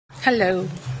Hello.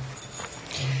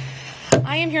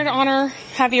 I am here to honor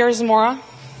Javier Zamora,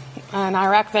 an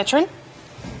Iraq veteran.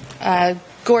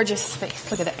 Gorgeous face.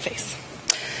 Look at that face.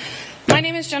 My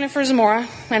name is Javier Zamora,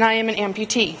 and I am an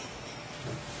amputee.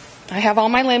 I have all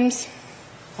my limbs,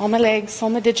 all my legs, all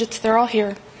my digits. They're all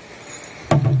here.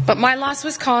 But my loss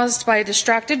was caused by a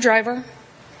distracted driver,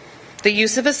 the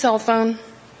use of a cell phone,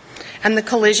 and the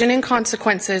collision and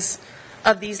consequences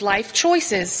of these life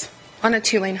choices on a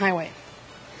two-lane highway.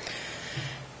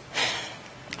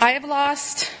 I have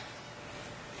lost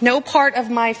no part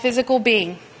of my physical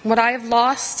being. What I have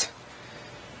lost,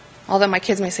 although my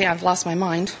kids may say I've lost my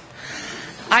mind,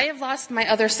 I have lost my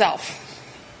other self.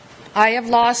 I have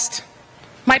lost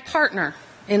my partner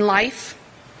in life,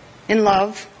 in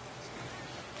love,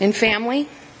 in family.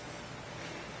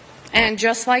 And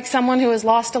just like someone who has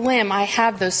lost a limb, I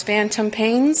have those phantom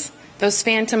pains, those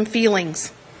phantom feelings.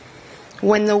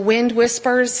 When the wind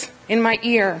whispers in my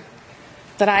ear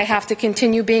that I have to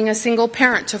continue being a single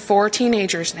parent to 4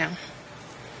 teenagers now.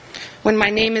 When my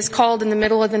name is called in the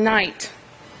middle of the night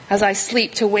as I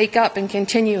sleep to wake up and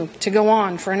continue to go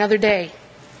on for another day.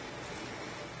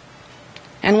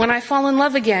 And when I fall in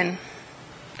love again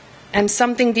and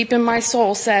something deep in my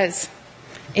soul says,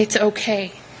 it's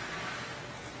okay.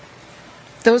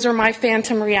 Those are my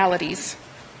phantom realities.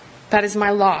 That is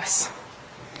my loss.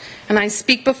 And I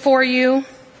speak before you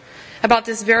about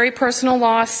this very personal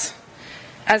loss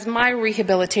as my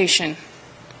rehabilitation,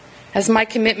 as my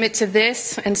commitment to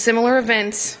this and similar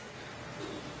events,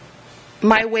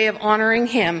 my way of honoring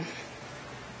him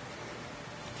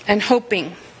and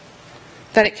hoping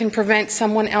that it can prevent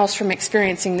someone else from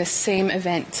experiencing this same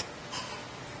event.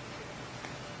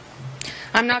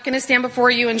 I'm not going to stand before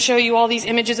you and show you all these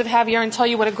images of Javier and tell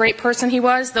you what a great person he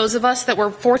was. Those of us that were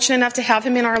fortunate enough to have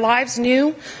him in our lives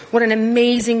knew what an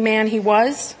amazing man he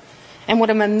was and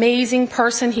what an amazing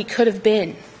person he could have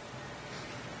been.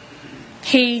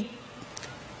 He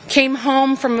came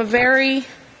home from a very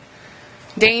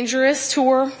dangerous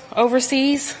tour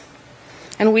overseas,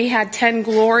 and we had 10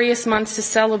 glorious months to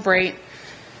celebrate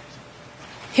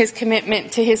his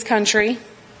commitment to his country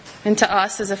and to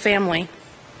us as a family.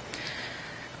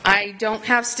 I don't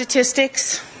have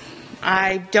statistics.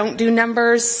 I don't do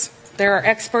numbers. There are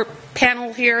expert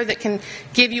panel here that can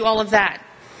give you all of that.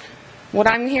 What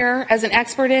I'm here as an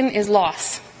expert in is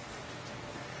loss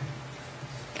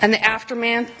and the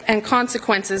aftermath and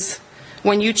consequences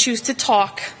when you choose to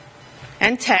talk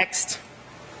and text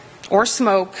or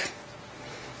smoke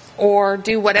or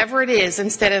do whatever it is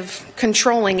instead of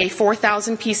controlling a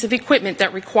 4,000 piece of equipment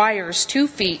that requires 2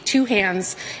 feet, 2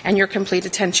 hands, and your complete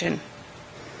attention.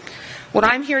 What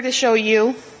I'm here to show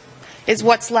you is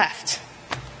what's left.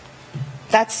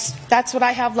 That's what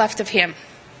I have left of him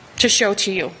to show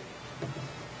to you.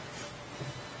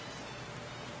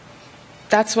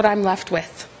 That's what I'm left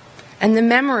with. And the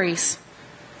memories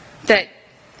that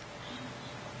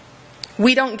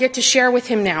we don't get to share with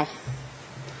him now.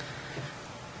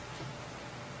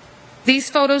 These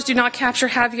photos do not capture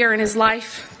Javier and his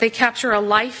life. They capture a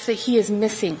life that he is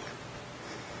missing.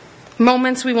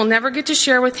 Moments we will never get to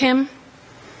share with him.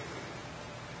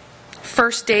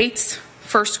 First dates,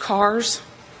 first cars,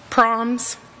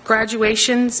 proms,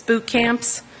 graduations, boot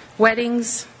camps,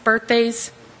 weddings,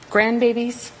 birthdays,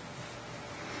 grandbabies.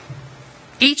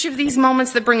 Each of these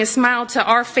moments that bring a smile to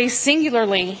our face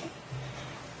singularly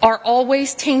are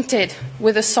always tainted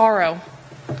with a sorrow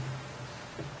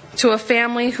to a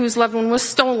family whose loved one was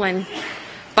stolen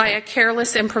by a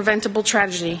careless and preventable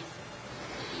tragedy.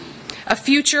 A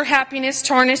future happiness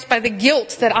tarnished by the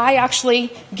guilt that I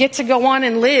actually get to go on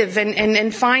and live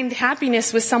and find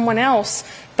happiness with someone else,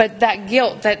 but that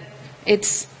guilt that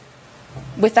it's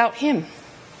without him.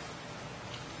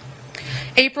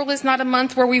 April is not a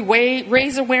month where we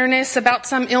raise awareness about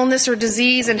some illness or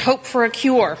disease and hope for a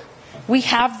cure. We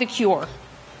have the cure.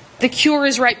 The cure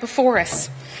is right before us,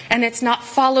 and it's not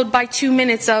followed by 2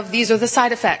 minutes of these are the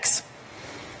side effects.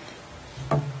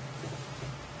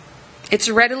 It's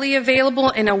readily available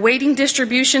and awaiting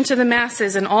distribution to the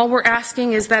masses, and all we're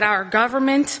asking is that our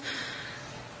government,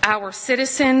 our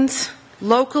citizens,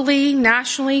 locally,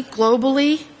 nationally,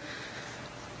 globally,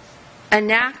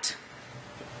 enact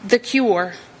the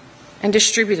cure and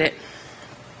distribute it.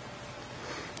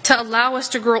 To allow us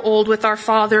to grow old with our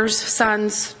fathers,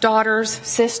 sons, daughters,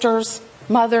 sisters,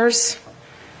 mothers.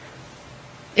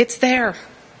 It's there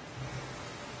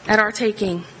at our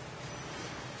taking.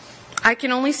 I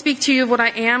can only speak to you of what I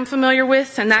am familiar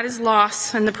with, and that is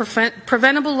loss, and the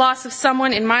preventable loss of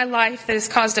someone in my life that has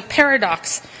caused a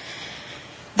paradox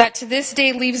that to this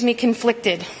day leaves me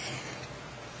conflicted.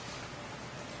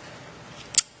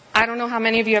 I don't know how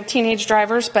many of you have teenage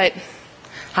drivers, but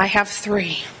I have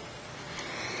 3.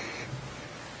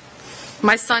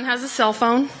 My son has a cell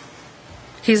phone.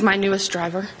 He's my newest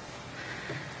driver.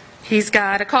 He's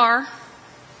got a car,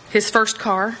 his first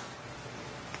car.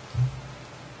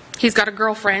 He's got a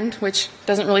girlfriend, which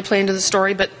doesn't really play into the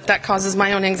story, but that causes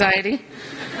my own anxiety.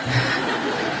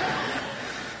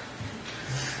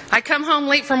 I come home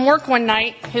late from work one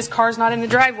night. His car's not in the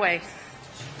driveway.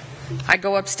 I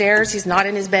go upstairs. He's not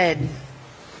in his bed.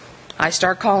 I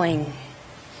start calling.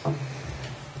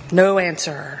 No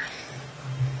answer.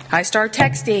 I start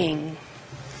texting.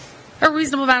 A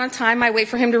reasonable amount of time. I wait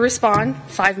for him to respond.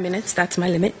 5 minutes. That's my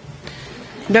limit.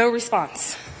 No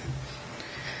response.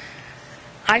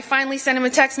 I finally send him a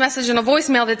text message and a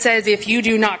voicemail that says, if you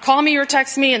do not call me or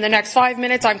text me in the next 5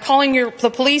 minutes, I'm calling the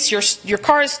police, your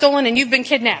car is stolen and you've been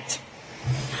kidnapped.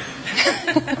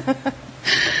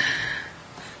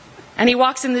 And he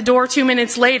walks in the door 2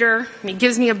 minutes later, and he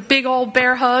gives me a big old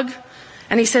bear hug,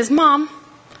 and he says, Mom,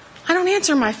 I don't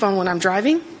answer my phone when I'm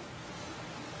driving.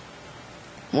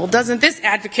 Well, doesn't this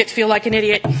advocate feel like an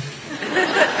idiot?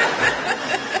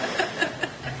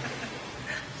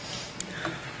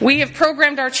 We have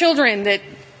programmed our children that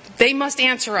they must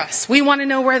answer us. We want to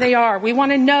know where they are. We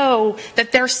want to know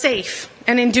that they're safe.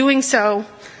 And in doing so,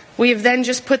 we have then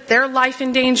just put their life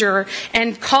in danger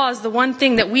and caused the one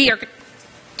thing that we are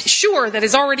sure that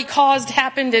has already caused,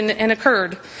 happened, and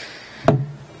occurred.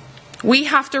 We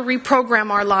have to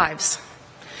reprogram our lives.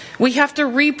 We have to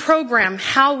reprogram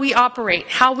how we operate,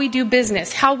 how we do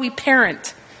business, how we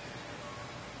parent.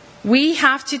 We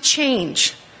have to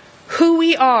change who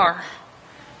we are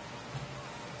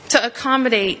to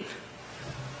accommodate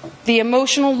the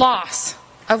emotional loss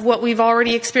of what we've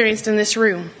already experienced in this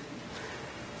room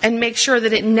and make sure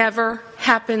that it never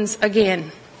happens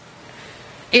again.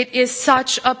 It is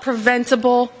such a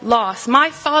preventable loss. My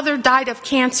father died of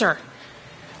cancer.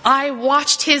 I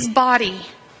watched his body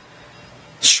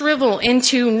shrivel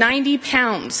into 90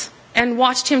 pounds and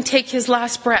watched him take his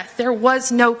last breath. There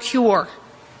was no cure.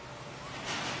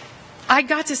 I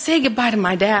got to say goodbye to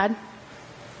my dad.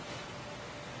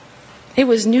 It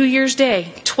was New Year's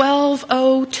Day,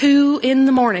 12:02 in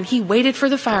the morning. He waited for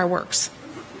the fireworks.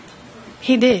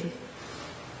 He did.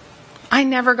 I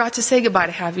never got to say goodbye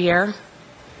to Javier.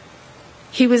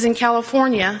 He was in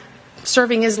California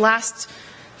serving his last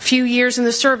few years in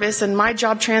the service, and my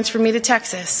job transferred me to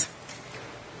Texas.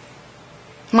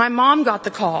 My mom got the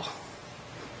call.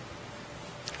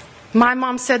 My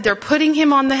mom said they're putting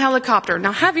him on the helicopter.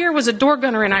 Now, Javier was a door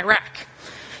gunner in Iraq.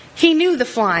 He knew the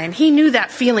flying. He knew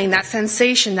that feeling, that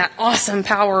sensation, that awesome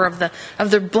power of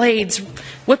the blades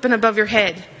whipping above your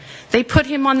head. They put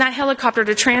him on that helicopter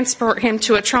to transport him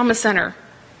to a trauma center.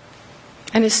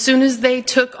 And as soon as they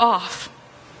took off,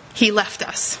 he left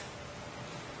us.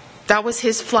 That was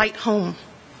his flight home.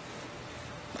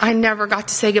 I never got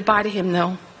to say goodbye to him,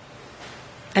 though.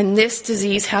 And this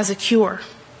disease has a cure.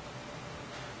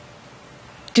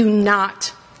 Do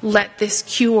not let this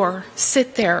cure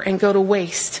sit there and go to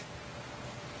waste.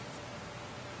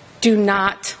 Do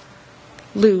not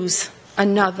lose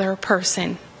another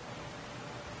person.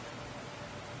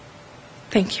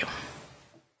 Thank you.